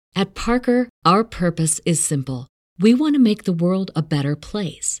At Parker, our purpose is simple. We want to make the world a better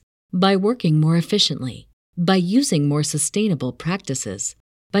place by working more efficiently, by using more sustainable practices,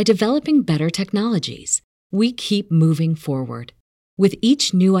 by developing better technologies. We keep moving forward. With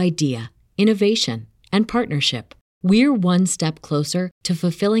each new idea, innovation, and partnership, we're one step closer to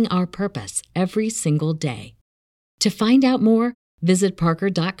fulfilling our purpose every single day. To find out more, visit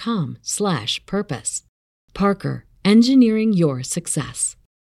parker.com/purpose. Parker, engineering your success.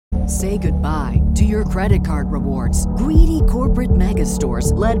 Say goodbye to your credit card rewards. Greedy corporate mega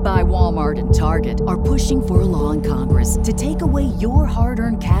stores, led by Walmart and Target, are pushing for a law in Congress to take away your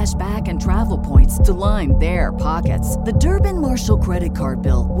hard-earned cash back and travel points to line their pockets. The Durbin-Marshall credit card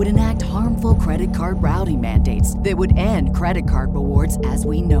bill would enact harmful credit card routing mandates that would end credit card rewards as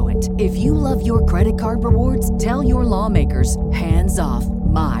we know it. If you love your credit card rewards, tell your lawmakers, hands off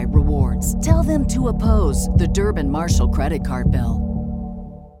my rewards. Tell them to oppose the Durbin-Marshall credit card bill.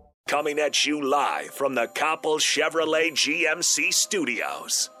 Coming at you live from the Coppel Chevrolet GMC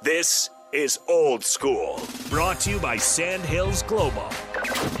studios. This is Old School, brought to you by Sandhills Global.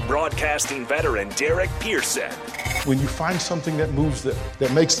 Broadcasting veteran Derek Pearson. When you find something that moves them,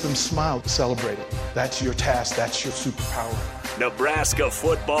 that makes them smile, celebrate it. That's your task. That's your superpower. Nebraska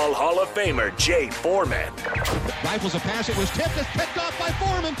Football Hall of Famer Jay Foreman. Rifles a pass. It was tipped. It's picked off by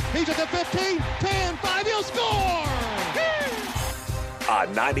Foreman. He's at the 15, 10, 5. He'll score! On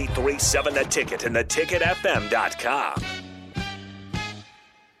 93.7 The Ticket and theticketfm.com.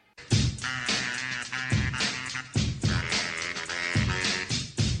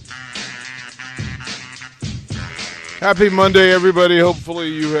 Happy Monday, everybody. Hopefully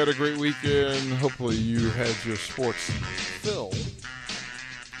you had a great weekend. Hopefully you had your sports fill.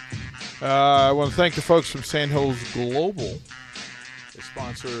 I want to thank the folks from Sandhills Global. They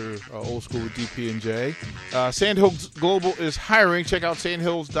sponsor Old School with DP and J. Sandhills Global is hiring. Check out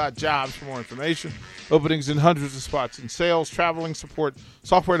sandhills.jobs for more information. Openings in hundreds of spots in sales, traveling support,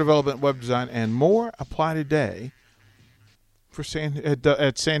 software development, web design, and more. Apply today for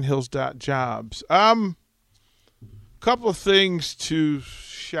at sandhills.jobs. Couple of things to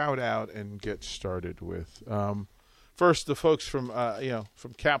shout out and get started with. First, the folks from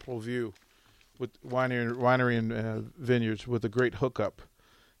from Capitol View with winery and vineyards with a great hookup.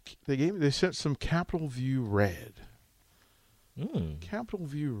 They sent some Capitol View Red. Capitol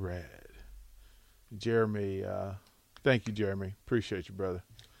View Red. Jeremy, thank you, Jeremy. Appreciate you, brother,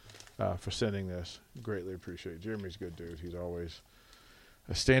 for sending this. Greatly appreciate it. Jeremy's a good dude. He's always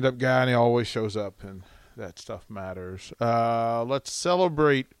a stand-up guy, and he always shows up, and that stuff matters. Let's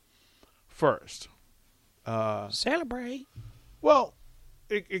celebrate first. Celebrate. Well,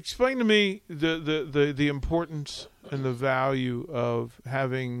 explain to me the importance and the value of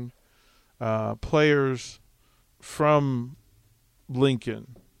having players from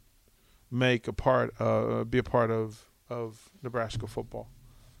Lincoln be a part of Nebraska football.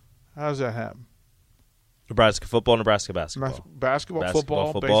 How does that happen? Nebraska football, Nebraska basketball. Basketball,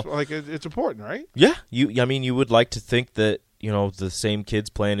 football. Baseball. Like it's important, right? Yeah. You would like to think that, the same kids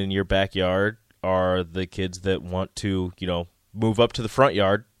playing in your backyard are the kids that want to, move up to the front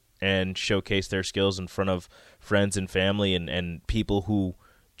yard and showcase their skills in front of friends and family and people who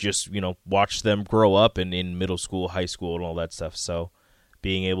just, watch them grow up in middle school, high school, and all that stuff. So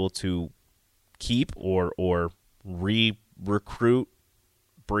being able to keep or re-recruit,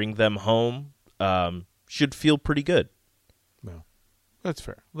 bring them home, should feel pretty good. No, that's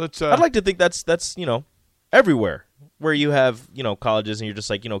fair. I'd like to think that's everywhere where you have colleges and you're just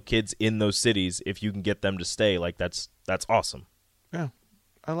like kids in those cities. If you can get them to stay, like that's awesome. Yeah,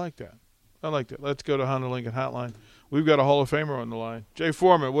 I like that. Let's go to Honda Lincoln Hotline. We've got a Hall of Famer on the line. Jay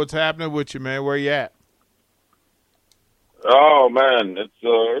Foreman, what's happening with you, man? Where you at? Oh man, it's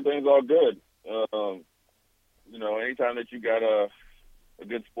everything's all good. Anytime that you got a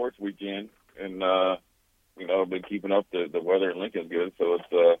good sports weekend and been keeping up the weather in Lincoln's good, so it's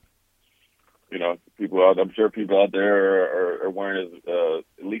people out. I'm sure people out there are wearing as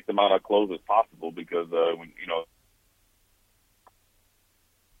least amount of clothes as possible because when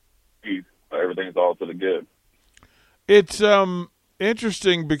everything's all to the good. It's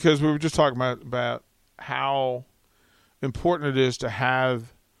interesting because we were just talking about how important it is to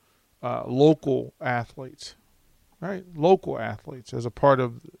have local athletes. Right, local athletes as a part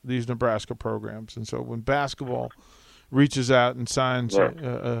of these Nebraska programs. And so when basketball reaches out and signs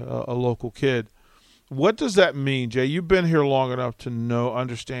a local kid, what does that mean, Jay? You've been here long enough to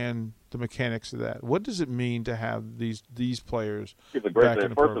understand the mechanics of that. What does it mean to have these players back in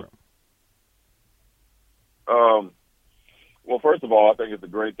the program? Well, first of all, I think it's a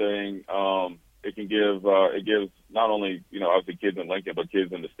great thing. it can give it gives not only, obviously kids in Lincoln, but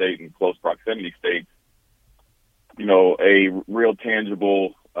kids in the state and close proximity states, a real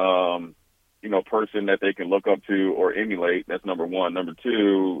tangible person that they can look up to or emulate. That's number one. Number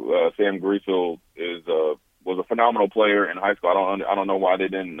two, Sam Greasel was a phenomenal player in high school. I don't know why they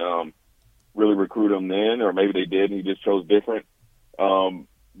didn't really recruit him then, or maybe they did and he just chose different.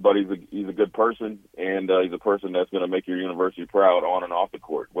 But he's a good person, and he's a person that's going to make your university proud on and off the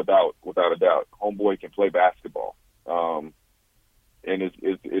court, without a doubt. Homeboy can play basketball, and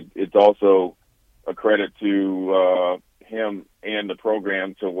it's also a credit to him and the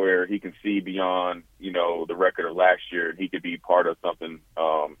program to where he can see beyond the record of last year, and he could be part of something,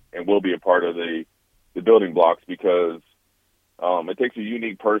 and will be a part of the building blocks, because it takes a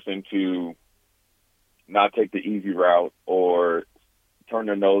unique person to not take the easy route or turn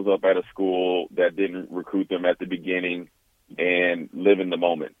their nose up at a school that didn't recruit them at the beginning and live in the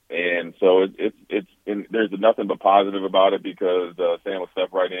moment. And so there's nothing but positive about it, because Sam will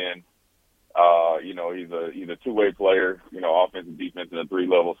step right in. He's a two-way player, offense and defense, and a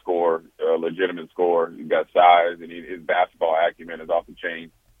three-level scorer, legitimate scorer. He's got size, and his basketball acumen is off the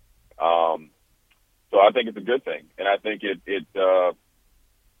chain. So I think it's a good thing, and I think it I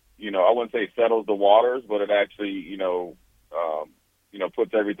wouldn't say settles the waters, but it actually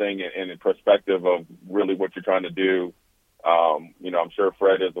puts everything in perspective of really what you're trying to do. I'm sure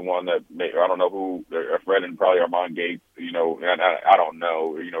Fred is the one that I don't know who, Fred and probably Armand Gates, and I don't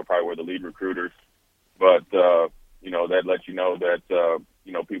know, probably were the lead recruiters, but that lets you know that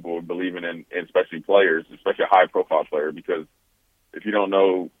people are believing in especially players, especially a high profile player, because if you don't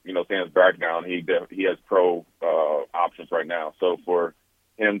know, Sam's background, he has pro options right now. So for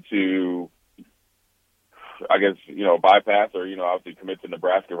him to, I guess, bypass or, obviously commit to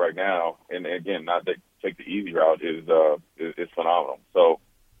Nebraska right now, and again, not take the easy route is phenomenal. So,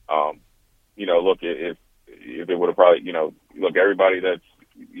 look, if it would have probably, look, everybody that's,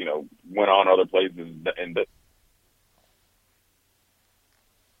 went on other places and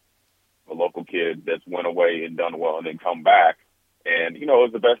a local kid that's went away and done well and then come back. And, it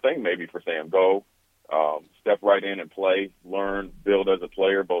was the best thing maybe for Sam. Go, step right in and play, learn, build as a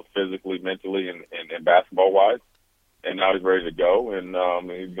player, both physically, mentally, and basketball-wise. And now he's ready to go, and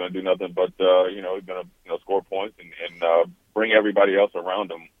he's going to do nothing but, he's going to score points and bring everybody else around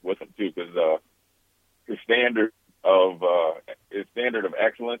him with him, too, because his standard of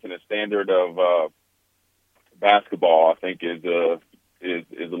excellence and his standard of basketball, I think, is a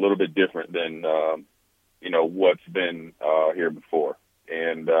little bit different than, what's been here before.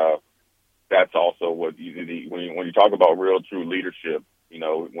 And that's also what when you talk about real, true leadership,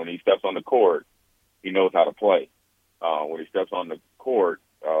 when he steps on the court, he knows how to play. When he steps on the court,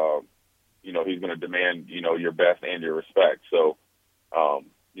 he's going to demand, your best and your respect. So,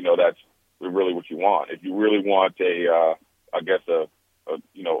 that's really what you want. If you really want a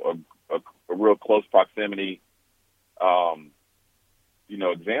real close proximity,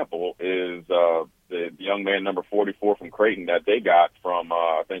 example is the young man number 44 from Creighton that they got from,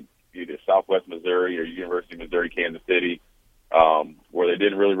 I think, either Southwest Missouri or University of Missouri, Kansas City, where they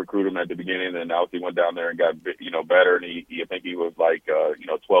didn't really recruit him at the beginning, and now he went down there and got, better, and I think he was like,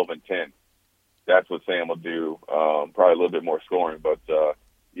 12 and 10. That's what Sam will do, probably a little bit more scoring, but,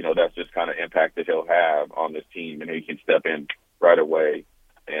 that's just kind of impact that he'll have on this team, and he can step in right away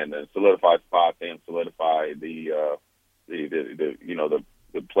and solidify spots and solidify the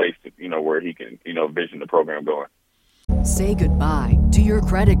place, where he can, vision the program going. Say goodbye to your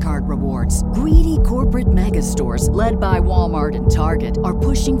credit card rewards. Greedy corporate mega stores, led by Walmart and Target, are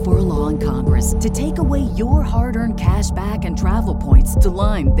pushing for a law in Congress to take away your hard-earned cash back and travel points to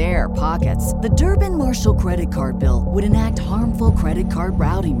line their pockets. The Durbin-Marshall credit card bill would enact harmful credit card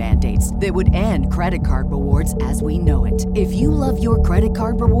routing mandates that would end credit card rewards as we know it. If you love your credit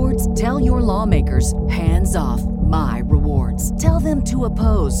card rewards, tell your lawmakers, hands off my rewards. Tell them to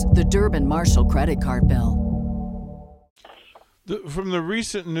oppose the Durbin-Marshall credit card bill. From the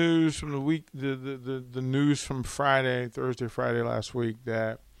recent news from the week, the news from Thursday, Friday last week,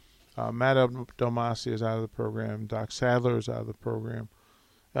 that Matt Abdelmassih is out of the program, Doc Sadler is out of the program.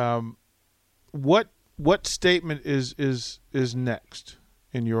 What statement is next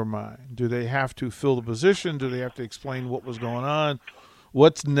in your mind? Do they have to fill the position? Do they have to explain what was going on?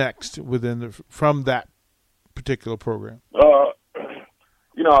 What's next from that particular program? I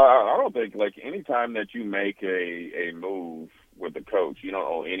don't think, like, any time that you make a move with the coach, you don't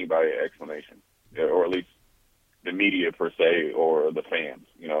owe anybody an explanation, or at least the media per se, or the fans.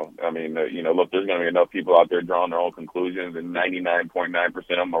 Look, there's going to be enough people out there drawing their own conclusions, and 99.9% of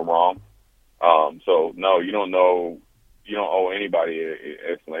them are wrong. So no, you don't know you don't owe anybody an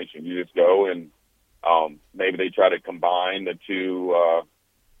explanation. You just go and maybe they try to combine the two,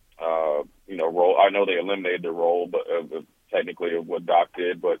 role. I know they eliminated the role, but technically of what Doc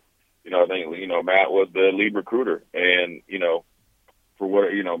did, but I think Matt was the lead recruiter, and for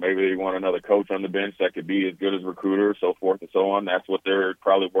what maybe they want another coach on the bench that could be as good as recruiter, so forth and so on. That's what they're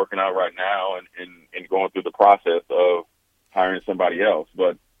probably working out right now, and going through the process of hiring somebody else.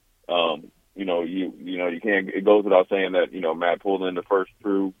 But you can't. It goes without saying that Matt pulled in the first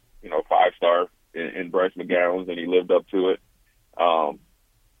true 5-star in Bryce McGowan's, and he lived up to it.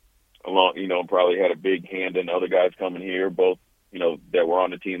 Probably had a big hand in other guys coming here, both that were on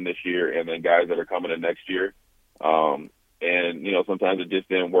the team this year, and then guys that are coming in next year. And sometimes it just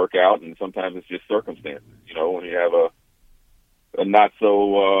didn't work out, and sometimes it's just circumstances. When you have a not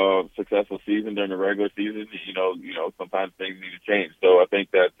so successful season during the regular season, sometimes things need to change. So I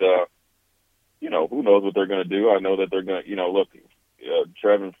think that who knows what they're going to do. I know that they're going to look.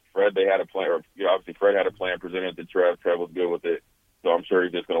 Trev and Fred, they had a plan. Or, obviously, Fred had a plan presented to Trev. Trev was good with it, so I'm sure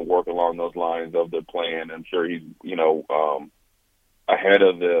he's just going to work along those lines of the plan. I'm sure he's ahead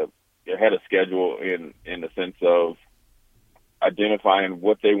of schedule in the sense of identifying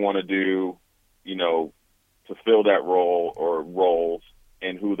what they want to do, to fill that role or roles,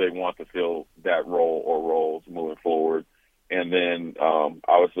 and who they want to fill that role or roles moving forward. And then,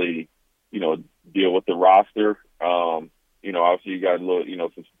 obviously, deal with the roster. Obviously you got a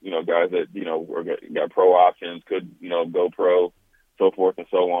little, some, guys that, got pro options, could, go pro, so forth and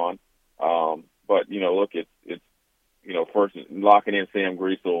so on. But, look, it's first locking in Sam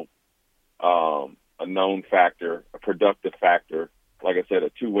Greasel, a known factor, a productive factor. Like I said, a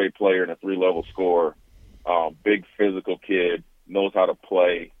two-way player and a 3-level scorer, big physical kid, knows how to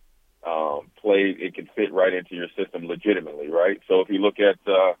play. It can fit right into your system legitimately, right? So if you look at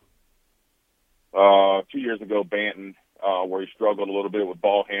 2 years ago, Banton, where he struggled a little bit with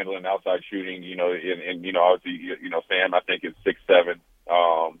ball handling, outside shooting, and obviously, Sam, I think is 6'7",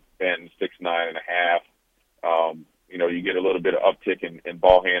 Banton 6'9.5". You get a little bit of uptick in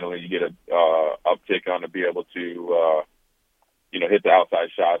ball handling. You get a uptick on to be able to, hit the outside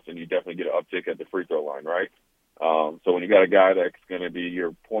shots, and you definitely get an uptick at the free throw line, right? So when you got a guy that's going to be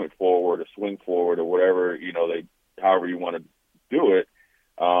your point forward or swing forward or whatever, however you want to do it,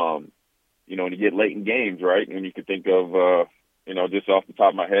 when you get late in games, right? And you can think of, just off the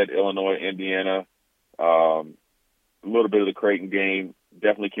top of my head, Illinois, Indiana, a little bit of the Creighton game,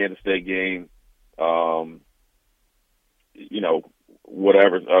 definitely Kansas State game,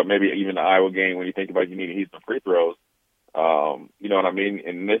 whatever, maybe even the Iowa game when you think about you need to hit some free throws. You know what I mean?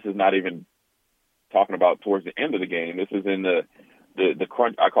 And this is not even talking about towards the end of the game. This is in the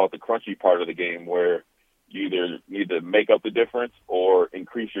crunch. I call it the crunchy part of the game where you either need to make up the difference or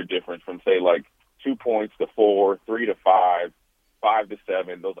increase your difference from, say, like 2 points to 4, 3 to 5, 5 to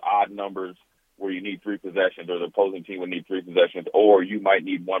 7, those odd numbers where you need 3 possessions, or the opposing team would need 3 possessions, or you might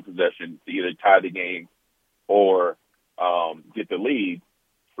need 1 possession to either tie the game or get the lead.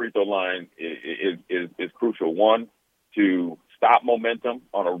 Free throw line is crucial. One, to stop momentum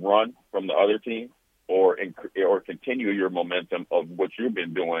on a run from the other team, or continue your momentum of what you've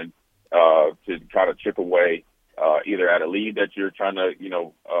been doing to kind of chip away either at a lead that you're trying to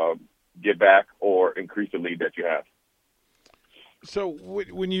get back, or increase the lead that you have. So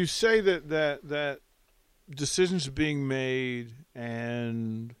when you say that decisions are being made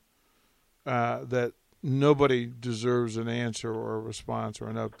and that nobody deserves an answer or a response or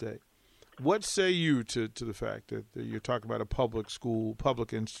an update, what say you to the fact that you're talking about a public school,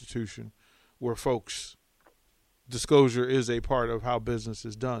 public institution where folks, disclosure is a part of how business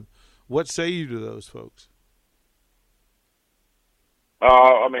is done? What say you to those folks?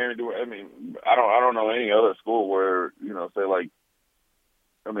 I don't know any other school where, say like,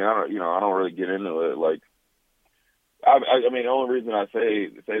 I don't really get into it. Like, the only reason I say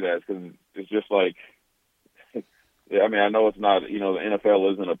that is because it's just like, I know it's not, the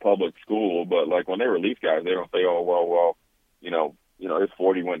NFL isn't a public school, but like when they release guys, they don't say, oh, well, his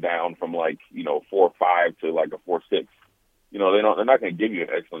 40 went down from like, 4.5 to like a 4.6. They're not going to give you an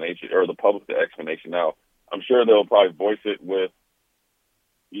explanation, or the public the explanation. Now, I'm sure they'll probably voice it with,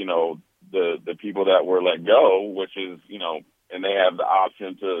 the people that were let go, which is, and they have the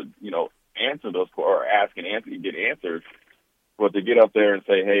option to, answer those, or ask and answer, get answers. But to get up there and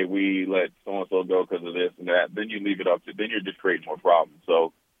say, hey, we let so-and-so go because of this and that, then you leave it up to, then you're just creating more problems.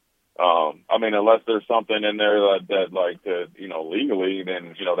 So, unless there's something in there that legally,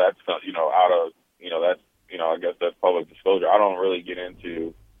 then, that's, out of, that's, I guess that's public disclosure. I don't really get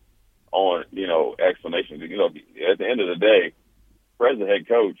into explanations. At the end of the day, Fred's the head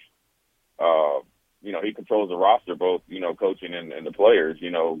coach. he controls the roster, both, coaching and the players.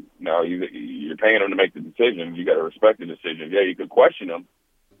 Now you're paying them to make the decisions. You got to respect the decision. Yeah, you could question them,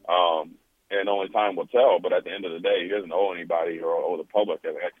 and only time will tell. But at the end of the day, he doesn't owe anybody or owe the public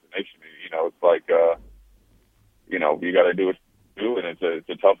an explanation. It's like, you got to do what you do, and it's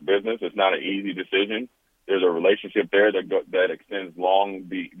a tough business. It's not an easy decision. There's a relationship there that extends long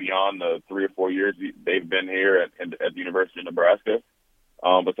beyond the 3 or 4 years they've been here at the University of Nebraska.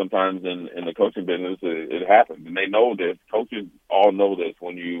 But sometimes in the coaching business, it happens. And they know this. Coaches all know this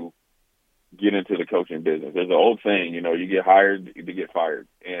when you get into the coaching business. There's an old saying, you get hired to get fired.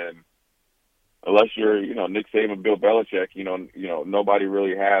 And unless you're, Nick Saban, Bill Belichick, nobody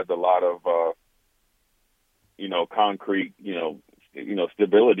really has a lot of, concrete,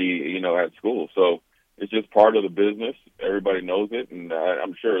 stability, at school. So it's just part of the business. Everybody knows it. And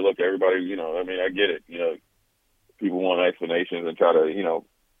I'm sure, look, everybody, I get it. People want explanations and try to,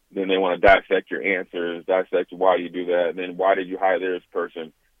 then they want to dissect your answers, dissect why you do that, and then why did you hire this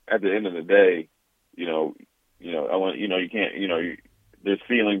person? At the end of the day, you can't, there's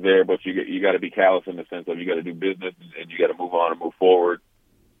feelings there, but you got to be callous in the sense of you got to do business and you got to move on and move forward,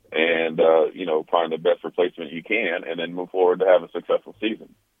 and find the best replacement you can, and then move forward to have a successful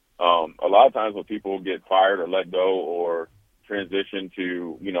season. A lot of times when people get fired or let go or transition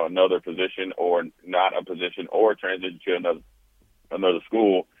to, another position or not a position or transition to another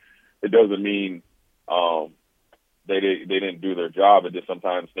school, it doesn't mean they didn't do their job. It just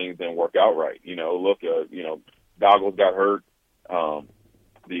sometimes things didn't work out right. Goggles got hurt.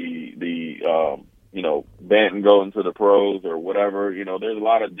 Banton going to the pros or whatever. There's a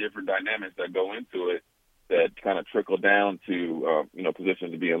lot of different dynamics that go into it that kind of trickle down to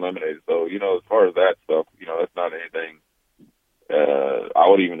positions to be eliminated. So as far as that stuff, that's not anything I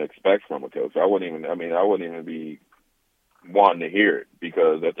would even expect from a coach. I wouldn't even be wanting to hear it,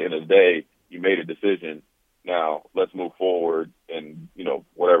 because at the end of the day, you made a decision. Now let's move forward and,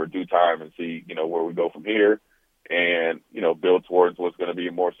 whatever, due time and see, where we go from here and, build towards what's going to be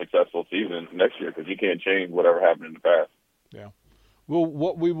a more successful season next year, because you can't change whatever happened in the past. Yeah. Well,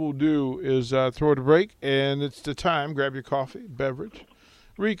 what we will do is throw it a break, and it's the time. Grab your coffee, beverage.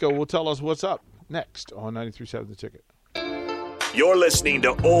 Rico will tell us what's up next on 93.7 The Ticket. You're listening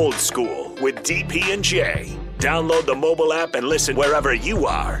to Old School with DP and J. Download the mobile app and listen wherever you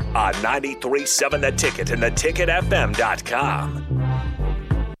are on 93.7 The Ticket and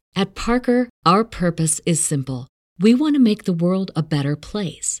theticketfm.com. At Parker, our purpose is simple. We want to make the world a better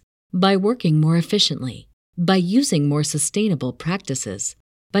place by working more efficiently, by using more sustainable practices,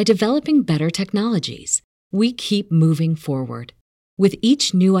 by developing better technologies. We keep moving forward. With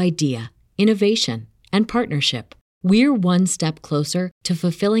each new idea, innovation, and partnership, we're one step closer to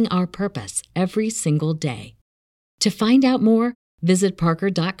fulfilling our purpose every single day. To find out more, visit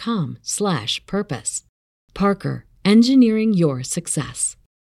parker.com/purpose. Parker, engineering your success.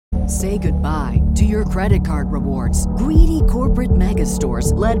 Say goodbye to your credit card rewards. Greedy corporate mega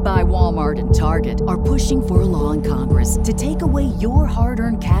stores, led by Walmart and Target, are pushing for a law in Congress to take away your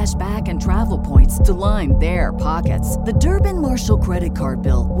hard-earned cash back and travel points to line their pockets. The Durbin-Marshall credit card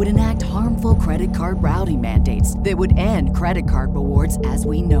bill would enact harmful credit card routing mandates that would end credit card rewards as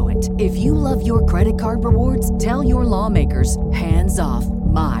we know it. If you love your credit card rewards, tell your lawmakers, hands off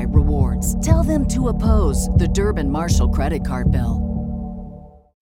my rewards. Tell them to oppose the Durbin-Marshall credit card bill.